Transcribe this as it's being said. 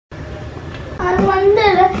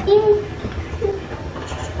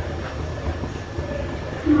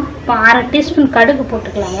அரை டீஸ்பூன் கடுகு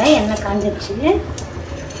போட்டுக்கலாங்க. எண்ணெய் காஞ்சிருச்சு.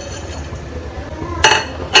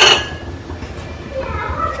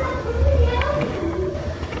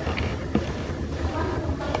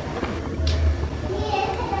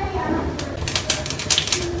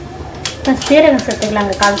 இப்போ சீரகம்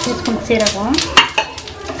சேர்த்துக்கலாங்க. 1/4 டீஸ்பூன் சீரகம்.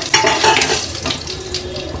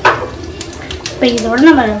 இப்போ இதோட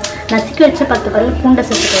நம்ம நசுக்கி வச்ச 10 பல் பூண்டை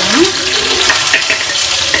சேர்த்துக்கலாம்.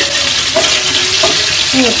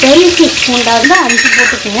 நீங்கள் பெரிய சைஸ் பூண்டாக இருந்தால் 5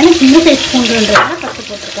 போட்டுக்கோங்க. நான் சின்ன சைஸ் பூண்டுன்றதால 10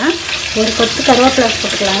 போட்டிருக்கேன். ஒரு கொத்து கருவேப்பிலை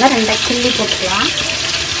போட்டுக்கலாங்க. 2 கிள்ளி போட்டுக்கலாம்.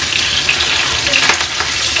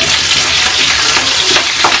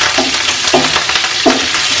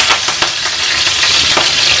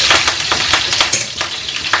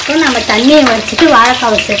 அப்புறம் நம்ம தண்ணியை வச்சுட்டு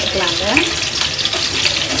வாழைக்காவை சேர்த்துக்கலாங்க.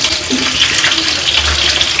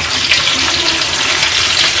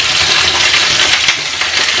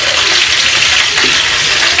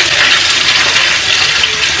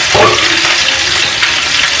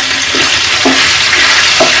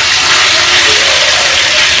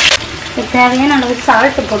 தேவையான அளவு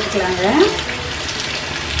சால்ட்டு போட்டுக்கலாங்க.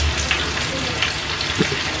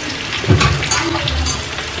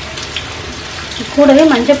 கூடவே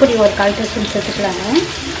மஞ்சள் பொடி ஒரு 1/4 டீஸ்பூன் சேர்த்துக்கலாங்க.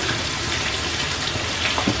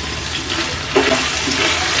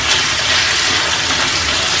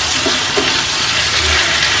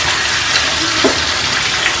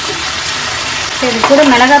 இது கூட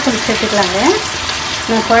மிளகாத்தூள் சேர்த்துக்கலாங்க.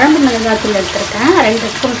 நான் குழம்பு மிளகாத்தூள் எடுத்துருக்கேன்.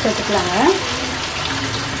 2 ஸ்பூன் சேர்த்துக்கலாங்க.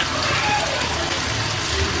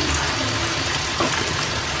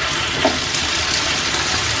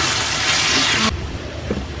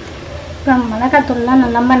 இப்போ மிளகாத்தூள்லாம்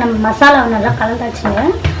நம்ம மசாலாவை நல்லா கலந்தாச்சுங்க.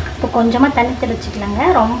 இப்போ கொஞ்சமாக தண்ணி தெளிச்சிக்கலாங்க.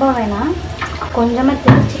 ரொம்ப வேணாம், கொஞ்சமாக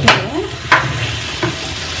தெளிச்சிக்கலாங்க.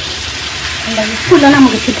 அந்த உப்புலாம்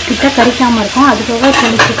நமக்கு கிட்ட கறிக்காமல் இருக்கும். அதுக்காக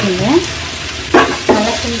தெளிச்சிக்கோங்க.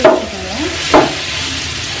 நல்லா கிண்டி வச்சுக்கோங்க.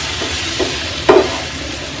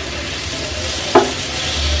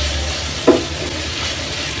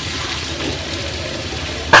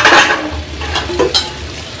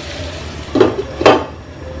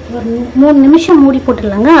 ஒரு 3 நிமிஷம் மூடி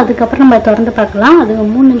போட்டுடலாங்க. அதுக்கப்புறம் நம்ம திறந்து பார்க்கலாம். அது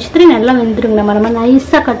 3 நிமிஷத்துலேயே நல்லா வெந்துருங்க. நம்ம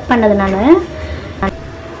நைஸாக கட் பண்ணதுனால.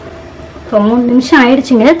 இப்போ 3 நிமிஷம்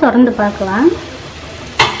ஆயிடுச்சுங்க. திறந்து பார்க்கலாம்.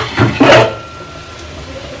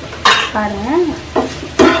 பாருங்கள்,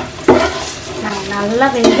 நல்லா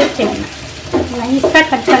வெந்துருச்சுங்க. நைஸாக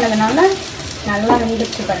கட் பண்ணதுனால நல்லா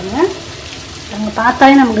வெந்துருச்சு பாருங்கள். நம்ம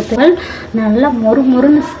பார்த்தாலே நமக்கு தெரியும். நல்லா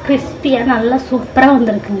மொறுன்னு கிறிஸ்பியாக நல்லா சூப்பராக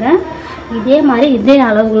வந்திருக்குங்க. இதே மாதிரி இதே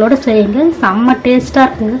அளவுகளோடு செய்யுங்க. செம்ம டேஸ்ட்டாக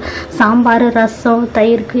இருக்குங்க. சாம்பார், ரசம்,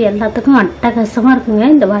 தயிருக்கு எல்லாத்துக்கும் அட்டகாசமாக இருக்குங்க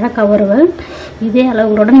இந்த வாழைக்காய் வறுவல். இதே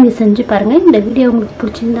அளவுகளோடு நீங்கள் செஞ்சு பாருங்கள். இந்த வீடியோ உங்களுக்கு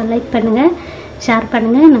பிடிச்சிருந்தா லைக் பண்ணுங்கள், ஷேர்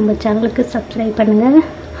பண்ணுங்கள், நம்ம சேனலுக்கு சப்ஸ்கிரைப் பண்ணுங்கள்,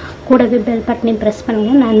 கூடவே பெல் பட்டனையும் ப்ரெஸ்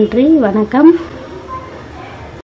பண்ணுங்கள். நன்றி, வணக்கம்.